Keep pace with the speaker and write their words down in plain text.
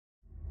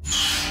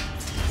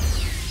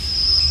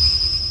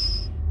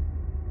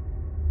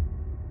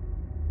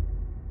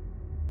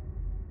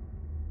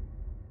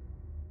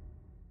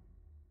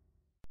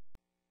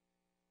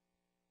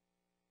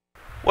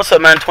What's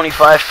up, Madden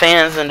 25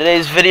 fans? In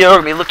today's video,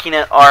 we're going to be looking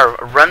at our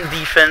run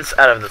defense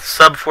out of the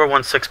sub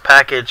 416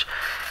 package.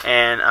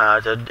 And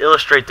to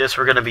illustrate this,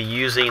 we're going to be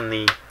using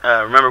the,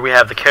 remember we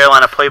have the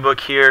Carolina Playbook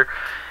here.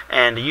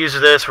 And to use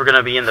this, we're going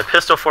to be in the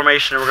pistol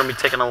formation. And we're going to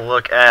be taking a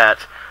look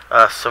at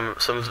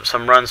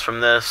some runs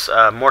from this,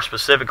 more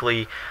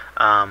specifically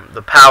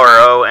the power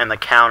O and the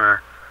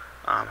counter.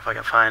 If I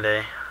can find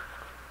a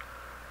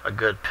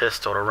good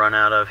pistol to run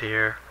out of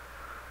here.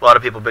 A lot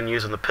of people have been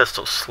using the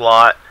pistol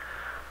slot.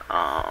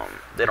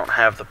 They don't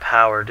have the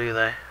power, do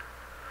they?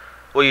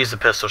 We'll use the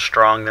pistol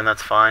strong, then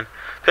that's fine.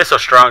 Pistol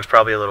strong is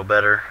probably a little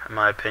better, in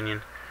my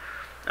opinion.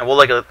 And we'll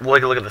take a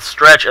look at the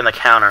stretch and the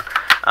counter.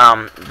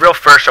 Real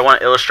first, I want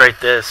to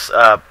illustrate this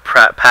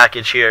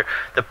package here.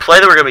 The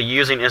play that we're going to be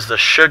using is the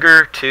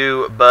sugar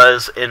to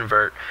buzz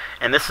invert.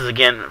 And this is,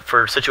 again,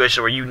 for situations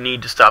where you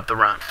need to stop the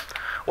run.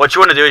 What you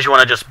want to do is you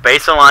want to just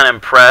base a line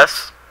and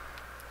press.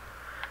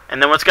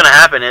 And then what's going to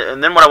happen,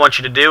 and then what I want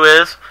you to do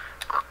is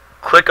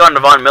click on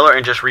Devon Miller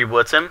and just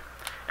re-blitz him.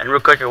 And real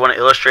quick, I want to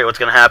illustrate what's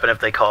going to happen if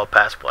they call a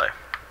pass play.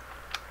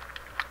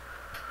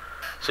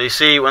 So you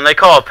see, when they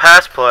call a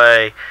pass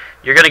play,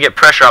 you're going to get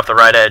pressure off the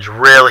right edge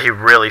really,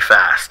 really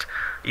fast.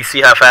 You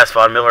see how fast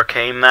Devon Miller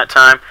came that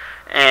time,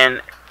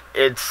 and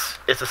it's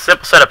a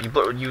simple setup.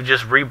 You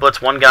just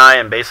re-blitz one guy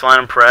and baseline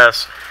and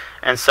press,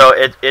 and so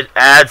it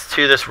adds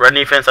to this run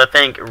defense. I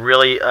think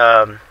really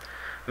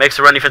makes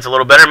the run defense a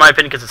little better in my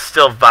opinion because it's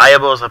still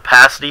viable as a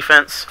pass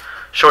defense,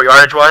 short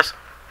yardage wise.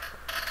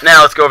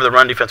 Now let's go over the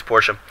run defense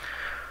portion.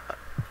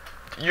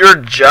 Your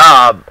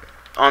job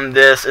on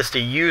this is to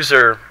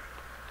user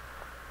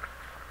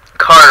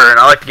Carter, and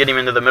I like to get him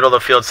into the middle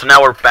of the field. So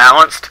now we're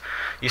balanced.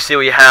 You see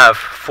we have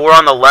 4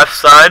 on the left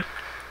side,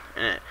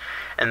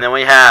 and then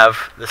we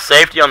have the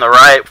safety on the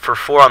right for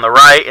 4 on the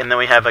right, and then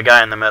we have a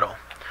guy in the middle.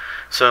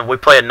 So we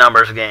play a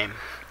numbers game.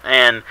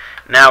 And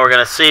now we're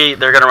going to see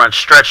they're going to run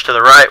stretch to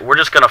the right. We're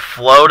just going to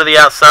flow to the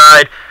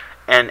outside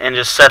and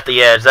just set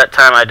the edge. That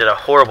time I did a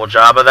horrible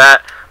job of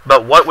that.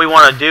 But what we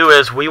want to do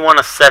is we want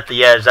to set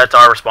the edge. That's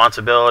our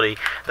responsibility.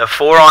 The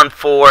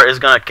 4-on-4 is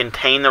going to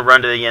contain the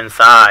run to the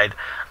inside.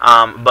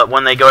 But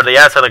when they go to the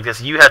outside like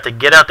this, you have to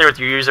get out there with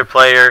your user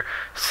player,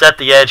 set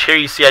the edge. Here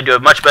you see I do a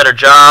much better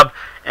job,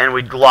 and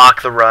we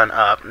lock the run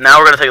up. Now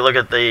we're going to take a look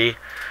at the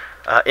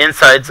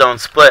inside zone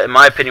split. In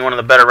my opinion, one of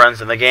the better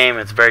runs in the game.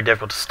 It's very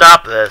difficult to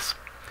stop this.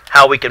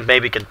 How we can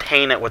maybe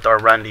contain it with our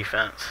run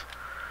defense.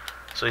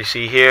 So you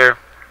see here,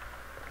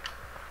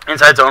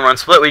 inside zone run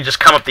split. We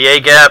just come up the A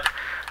gap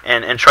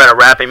and try to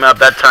wrap him up.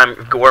 That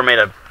time Gore made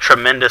a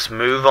tremendous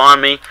move on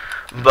me,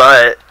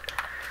 but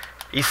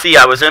you see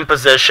I was in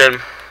position,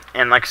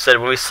 and like I said,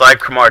 when we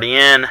slide Cromartie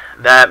in,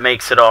 that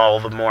makes it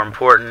all the more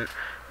important.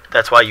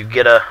 That's why you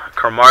get a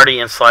Cromartie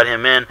and slide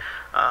him in,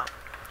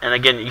 and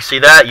again you see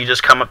that you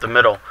just come up the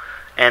middle,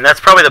 and that's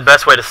probably the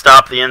best way to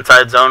stop the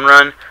inside zone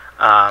run.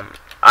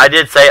 I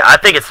did say I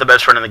think it's the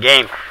best run in the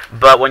game,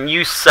 but when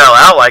you sell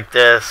out like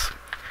this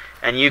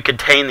and you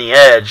contain the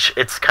edge,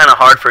 it's kind of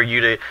hard for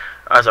you to,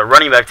 as a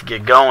running back, to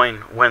get going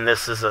when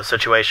this is a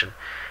situation.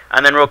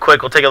 And then real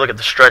quick, we'll take a look at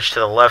the stretch to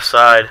the left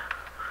side.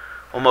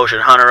 We'll motion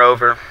Hunter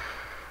over.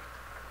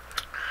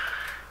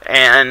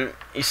 And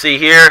you see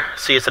here,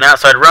 see it's an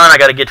outside run. I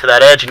got to get to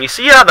that edge. And you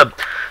see how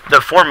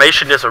the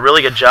formation does a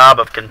really good job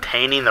of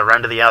containing the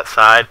run to the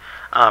outside.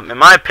 In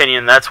my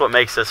opinion, that's what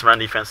makes this run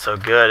defense so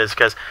good, is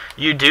because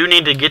you do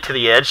need to get to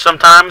the edge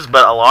sometimes,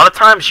 but a lot of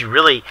times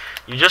you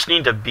just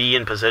need to be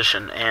in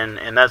position,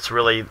 and that's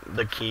really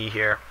the key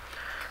here.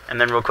 And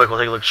then real quick, we'll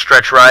take a look,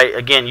 stretch right.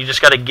 Again, you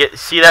just got to get,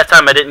 see that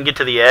time I didn't get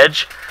to the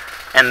edge,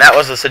 and that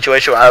was the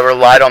situation where I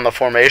relied on the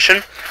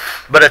formation.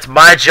 But it's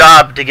my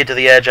job to get to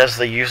the edge as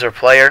the user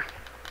player.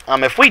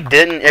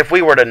 If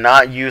we were to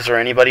not user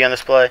anybody on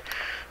this play,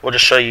 we'll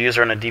just show you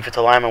user and a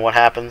defensive lineman what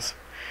happens.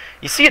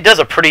 You see it does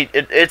a pretty,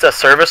 it's a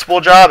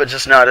serviceable job, it's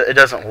just not, it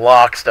doesn't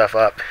lock stuff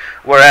up.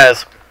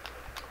 Whereas,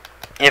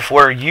 if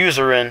we're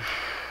usering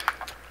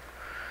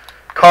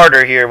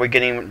Carter here, we're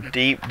getting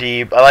deep.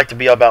 I like to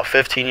be about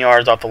 15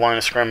 yards off the line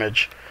of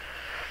scrimmage.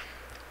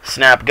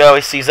 Snap, go.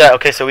 He sees that.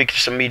 Okay, so we can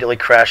just immediately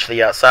crash to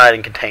the outside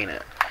and contain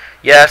it.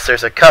 Yes,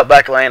 there's a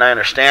cutback lane. I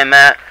understand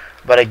that.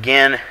 But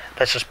again,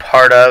 that's just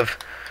part of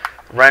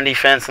run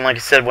defense. And like I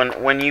said,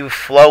 when you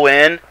flow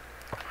in,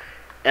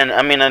 and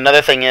I mean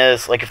another thing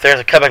is, like if there's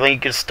a cutback lane, you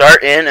can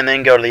start in and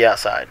then go to the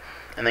outside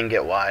and then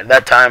get wide.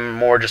 That time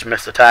Moore just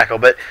missed the tackle,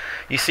 but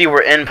you see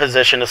we're in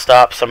position to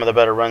stop some of the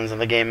better runs in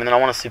the game. And then I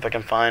want to see if I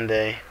can find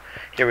a,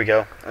 here we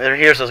go.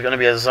 Here's so it's going to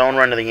be a zone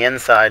run to the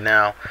inside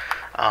now.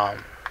 About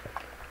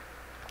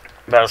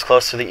as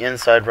close to the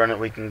inside run that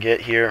we can get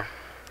here.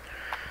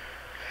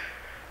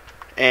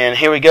 And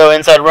here we go,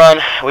 inside run.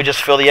 We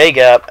just fill the A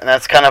gap, and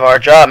that's kind of our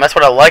job. And that's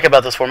what I like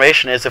about this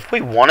formation is if we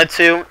wanted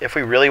to, if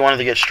we really wanted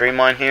to get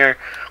streamlined here,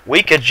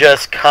 we could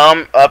just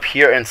come up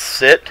here and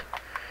sit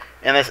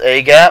in this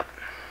A gap.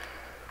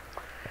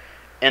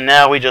 And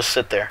now we just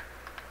sit there.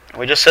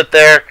 We just sit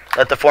there,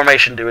 let the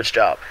formation do its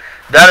job.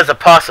 That is a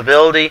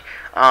possibility.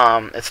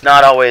 It's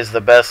not always the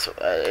best.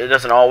 It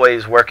doesn't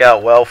always work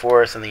out well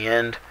for us in the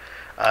end.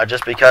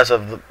 just because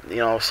of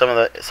some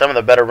of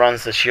the better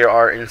runs this year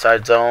are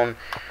inside zone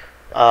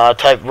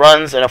type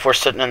runs, and if we're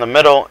sitting in the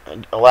middle,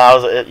 it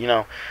allows it,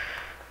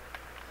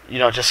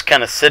 just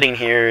kind of sitting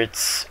here.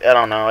 It's, I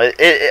don't know.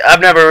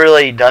 I've never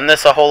really done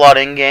this a whole lot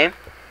in game,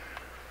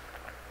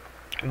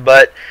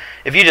 but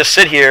if you just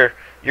sit here,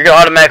 you're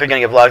automatically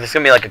going to get blocked. It's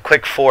going to be like a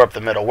quick 4 up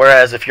the middle.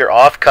 Whereas if you're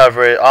off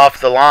coverage,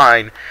 off the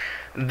line,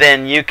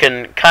 then you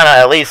can kind of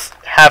at least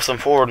have some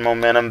forward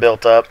momentum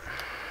built up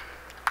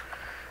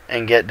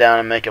and get down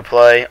and make a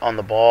play on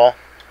the ball.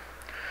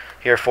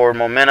 Here, forward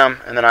momentum,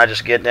 and then I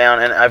just get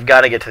down, and I've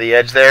got to get to the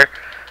edge there.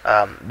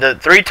 The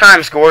 3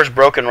 times scores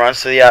broken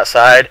runs to the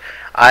outside,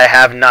 I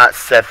have not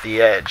set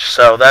the edge.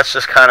 So that's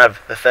just kind of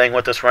the thing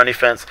with this run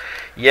defense.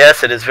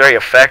 Yes, it is very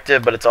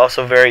effective, but it's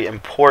also very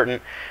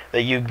important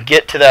that you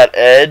get to that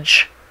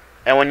edge,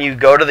 and when you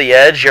go to the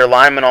edge, your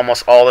linemen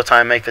almost all the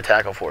time make the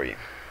tackle for you.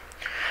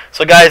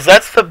 So guys,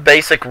 that's the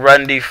basic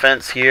run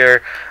defense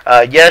here.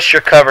 Yes,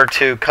 you're cover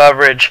 2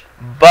 coverage,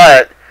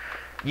 but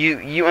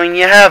when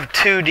you have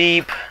 2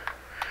 deep,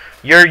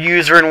 you're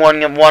using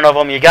one of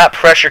them. You got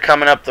pressure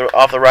coming up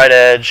off the right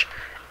edge,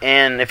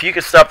 and if you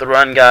can stop the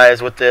run,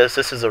 guys, with this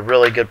is a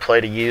really good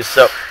play to use.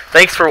 So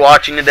thanks for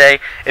watching today.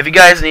 If you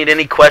guys need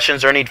any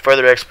questions or need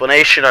further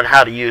explanation on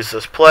how to use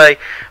this play,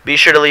 be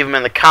sure to leave them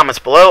in the comments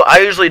below. I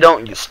usually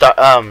don't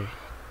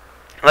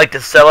like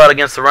to sell out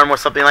against the run with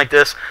something like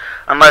this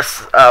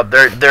unless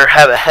they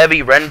have a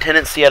heavy run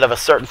tendency out of a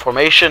certain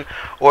formation,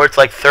 or it's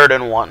like 3rd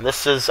and 1.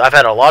 I've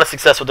had a lot of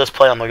success with this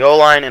play on the goal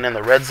line and in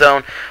the red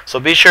zone, so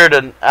be sure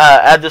to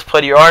add this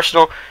play to your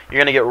arsenal. You're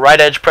going to get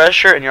right edge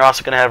pressure, and you're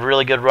also going to have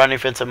really good run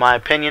defense in my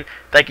opinion.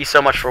 Thank you so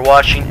much for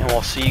watching, and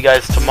we'll see you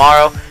guys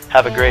tomorrow.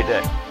 Have a great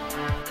day.